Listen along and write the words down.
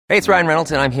Hey, it's Ryan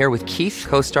Reynolds, and I'm here with Keith,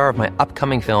 co-star of my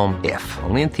upcoming film, If,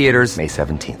 only in theaters May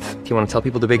 17th. Do you want to tell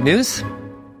people the big news?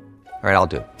 All right, I'll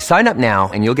do it. Sign up now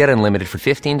and you'll get unlimited for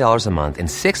 $15 a month and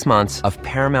 6 months of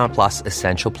Paramount Plus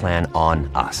Essential Plan on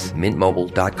us.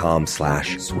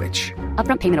 MintMobile.com/switch.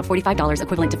 Upfront payment of $45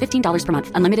 equivalent to $15 per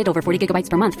month. Unlimited over 40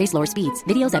 gigabytes per month. Face lower speeds.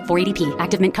 Videos at 480p.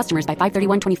 Active Mint customers by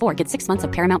 531.24 get 6 months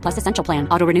of Paramount Plus Essential Plan.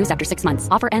 Auto renews after 6 months.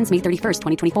 Offer ends May 31st,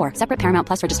 2024. Separate Paramount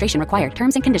Plus registration required.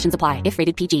 Terms and conditions apply if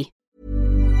rated PG.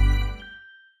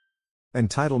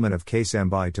 Entitlement of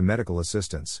kasambahay to medical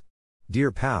assistance.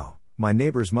 Dear PAO, my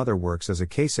neighbor's mother works as a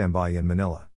kasambahay in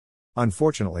Manila.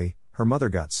 Unfortunately, her mother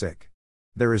got sick.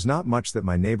 There is not much that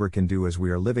my neighbor can do as we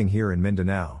are living here in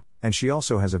Mindanao, and she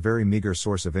also has a very meager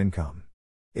source of income.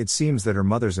 It seems that her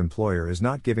mother's employer is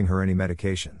not giving her any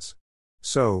medications.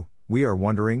 So, we are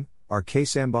wondering, are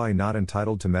kasambahay not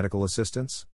entitled to medical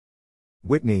assistance?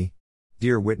 Whitney.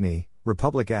 Dear Whitney,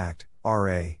 Republic Act,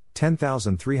 RA,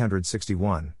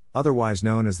 10,361, otherwise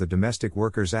known as the Domestic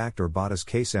Workers Act or Batas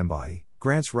Kasambahay,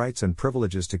 grants rights and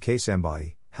privileges to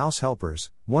kasambahay, house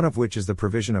helpers, one of which is the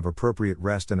provision of appropriate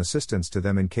rest and assistance to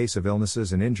them in case of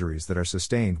illnesses and injuries that are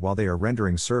sustained while they are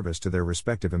rendering service to their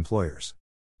respective employers.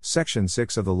 Section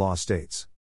 6 of the law states.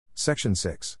 Section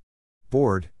 6.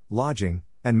 Board, lodging,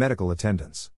 and medical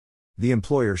attendance. The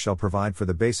employer shall provide for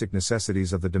the basic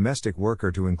necessities of the domestic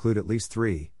worker to include at least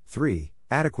 3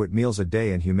 adequate meals a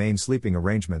day and humane sleeping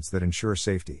arrangements that ensure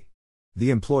safety. The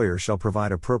employer shall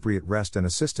provide appropriate rest and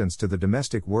assistance to the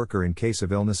domestic worker in case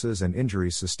of illnesses and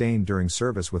injuries sustained during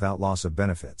service without loss of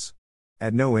benefits.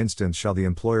 At no instance shall the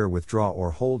employer withdraw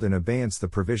or hold in abeyance the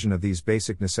provision of these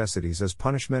basic necessities as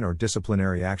punishment or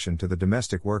disciplinary action to the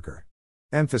domestic worker.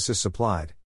 Emphasis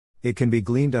supplied. It can be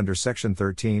gleaned under Section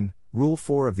 13, Rule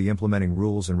 4 of the Implementing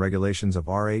Rules and Regulations of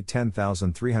RA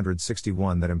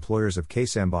 10,361 that employers of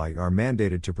kasambahay are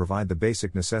mandated to provide the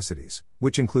basic necessities,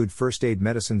 which include first aid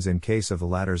medicines in case of the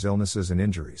latter's illnesses and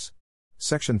injuries.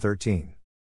 Section 13.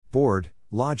 Board,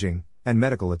 lodging, and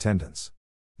medical attendance.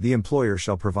 The employer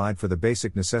shall provide for the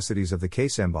basic necessities of the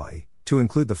kasambahay, to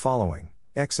include the following: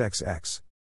 XXX.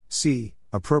 C.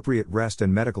 Appropriate rest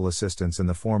and medical assistance in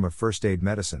the form of first aid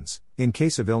medicines, in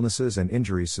case of illnesses and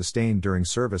injuries sustained during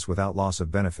service without loss of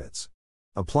benefits.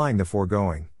 Applying the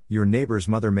foregoing, your neighbor's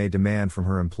mother may demand from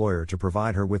her employer to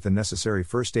provide her with the necessary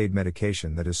first aid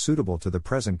medication that is suitable to the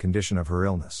present condition of her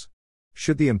illness.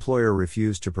 Should the employer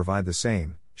refuse to provide the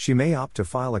same, she may opt to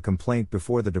file a complaint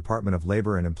before the Department of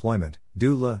Labor and Employment,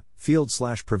 DULA,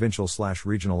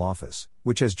 Field/Provincial/Regional Office,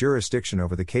 which has jurisdiction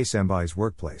over the kasambahay's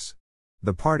workplace.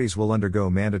 The parties will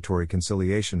undergo mandatory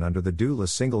conciliation under the DULA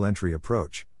single entry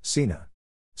approach, SINA.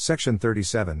 Section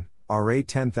 37, RA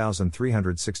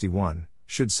 10,361,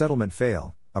 should settlement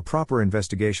fail, a proper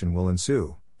investigation will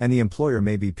ensue, and the employer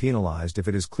may be penalized if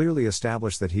it is clearly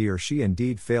established that he or she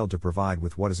indeed failed to provide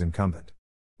with what is incumbent.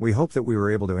 We hope that we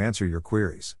were able to answer your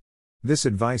queries. This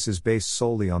advice is based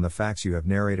solely on the facts you have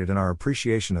narrated and our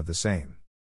appreciation of the same.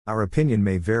 Our opinion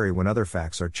may vary when other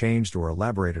facts are changed or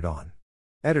elaborated on.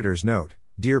 Editor's note: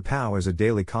 Dear PAO is a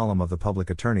daily column of the Public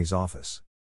Attorney's Office.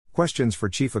 Questions for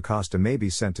Chief Acosta may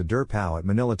be sent to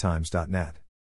dirpao@manilatimes.net.